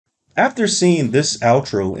After seeing this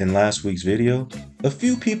outro in last week's video, a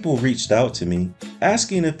few people reached out to me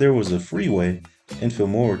asking if there was a free way in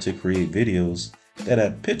Filmora to create videos that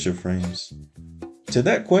had picture frames. To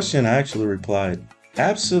that question, I actually replied,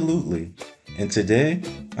 absolutely. And today,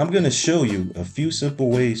 I'm going to show you a few simple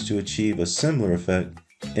ways to achieve a similar effect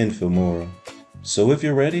in Filmora. So if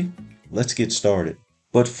you're ready, let's get started.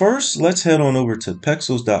 But first, let's head on over to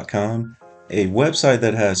Pexels.com, a website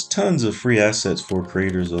that has tons of free assets for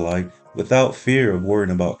creators alike without fear of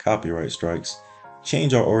worrying about copyright strikes.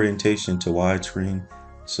 Change our orientation to widescreen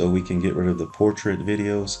so we can get rid of the portrait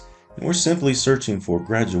videos. And we're simply searching for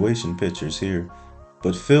graduation pictures here,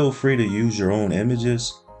 but feel free to use your own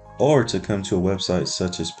images or to come to a website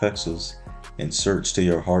such as Pexels and search to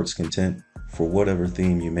your heart's content for whatever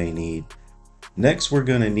theme you may need. Next, we're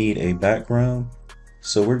going to need a background.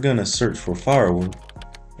 So we're going to search for firewood,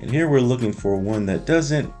 and here we're looking for one that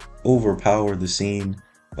doesn't overpower the scene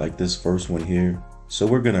like this first one here. So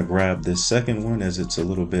we're going to grab this second one as it's a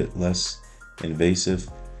little bit less invasive.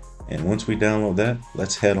 And once we download that,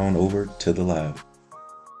 let's head on over to the lab.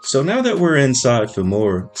 So now that we're inside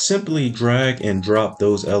Filmora, simply drag and drop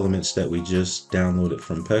those elements that we just downloaded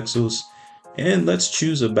from Pexels. And let's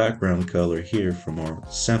choose a background color here from our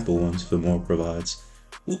sample ones Filmora provides.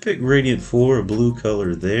 We'll pick Gradient 4, a blue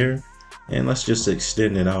color there, and let's just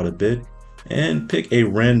extend it out a bit and pick a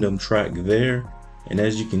random track there. And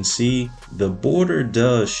as you can see, the border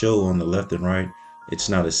does show on the left and right. It's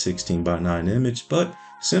not a 16:9 image, but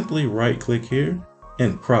simply right click here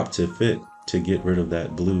and crop to fit to get rid of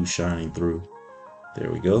that blue shining through.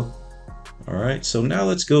 There we go. All right, so now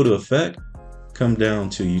let's go to Effect, come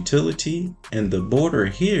down to Utility, and the border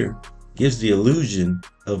here gives the illusion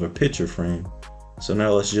of a picture frame. So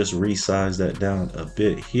now let's just resize that down a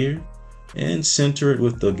bit here and center it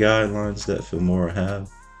with the guidelines that Filmora have.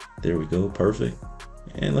 There we go, perfect.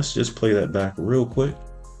 And let's just play that back real quick.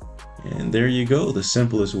 And there you go, the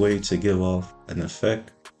simplest way to give off an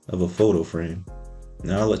effect of a photo frame.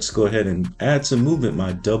 Now let's go ahead and add some movement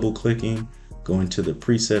by double clicking, going to the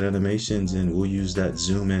preset animations, and we'll use that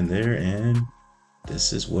zoom in there, and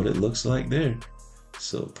this is what it looks like there.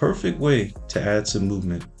 So perfect way to add some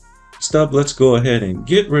movement. Next up, let's go ahead and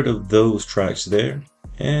get rid of those tracks there,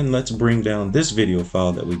 and let's bring down this video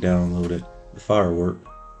file that we downloaded, the firework.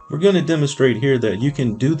 We're going to demonstrate here that you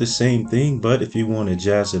can do the same thing, but if you want to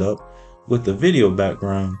jazz it up with the video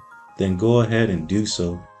background, then go ahead and do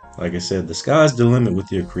so. Like I said, the sky's the limit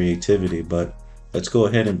with your creativity, but let's go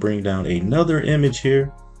ahead and bring down another image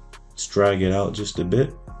here. Let's drag it out just a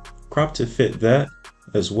bit, crop to fit that,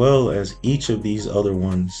 as well as each of these other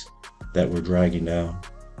ones that we're dragging down,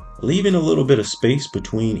 leaving a little bit of space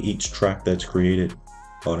between each track that's created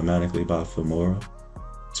automatically by Filmora.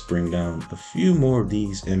 Let's bring down a few more of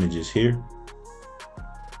these images here.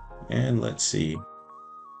 And let's see,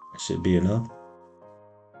 that should be enough.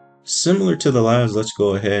 Similar to the last, let's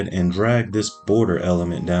go ahead and drag this border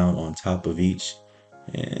element down on top of each.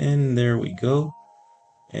 And there we go.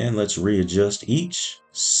 And let's readjust each.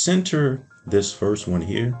 Center this first one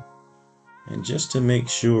here. And just to make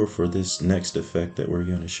sure for this next effect that we're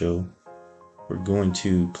going to show, we're going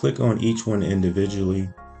to click on each one individually,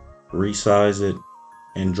 resize it,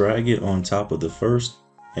 and drag it on top of the first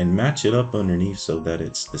and match it up underneath so that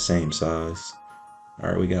it's the same size. All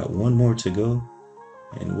right, we got one more to go,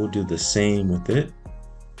 and we'll do the same with it.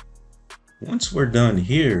 Once we're done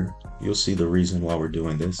here, you'll see the reason why we're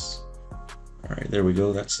doing this. All right, there we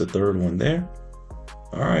go. That's the third one there.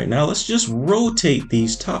 All right, now let's just rotate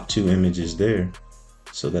these top two images there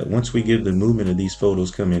so that once we give the movement of these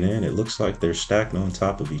photos coming in, it looks like they're stacked on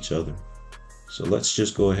top of each other. So let's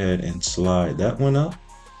just go ahead and slide that one up,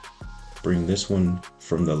 bring this one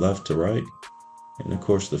from the left to right. And of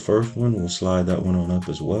course, the first one, we'll slide that one on up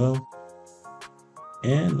as well.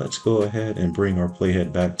 And let's go ahead and bring our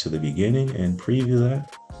playhead back to the beginning and preview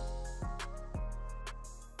that.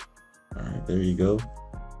 All right, there you go.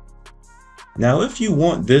 Now, if you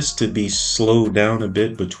want this to be slowed down a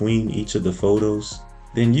bit between each of the photos,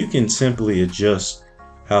 then you can simply adjust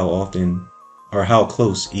how often or how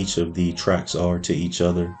close each of the tracks are to each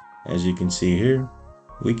other. As you can see here,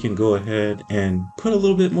 we can go ahead and put a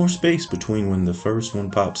little bit more space between when the first one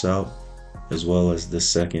pops out, as well as the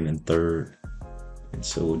second and third. And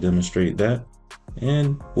so we'll demonstrate that.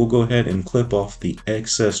 And we'll go ahead and clip off the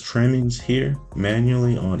excess trimmings here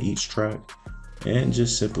manually on each track, and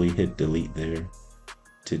just simply hit delete there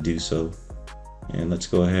to do so. And let's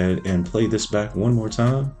go ahead and play this back one more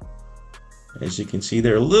time. As you can see,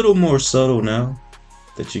 they're a little more subtle now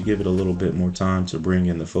that you give it a little bit more time to bring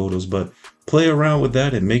in the photos, but play around with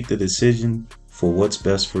that and make the decision for what's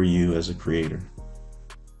best for you as a creator.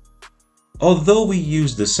 Although we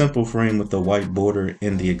used the simple frame with the white border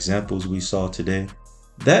in the examples we saw today,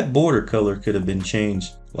 that border color could have been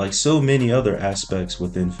changed like so many other aspects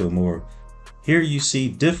within Filmora. Here you see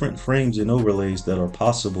different frames and overlays that are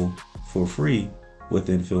possible for free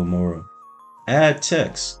within Filmora. Add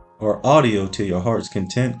text or audio to your heart's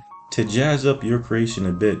content to jazz up your creation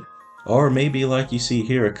a bit, or maybe like you see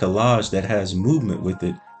here, a collage that has movement with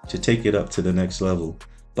it to take it up to the next level.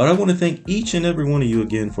 But I want to thank each and every one of you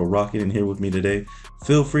again for rocking in here with me today.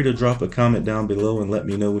 Feel free to drop a comment down below and let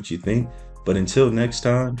me know what you think. But until next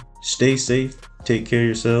time, stay safe, take care of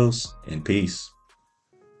yourselves, and peace.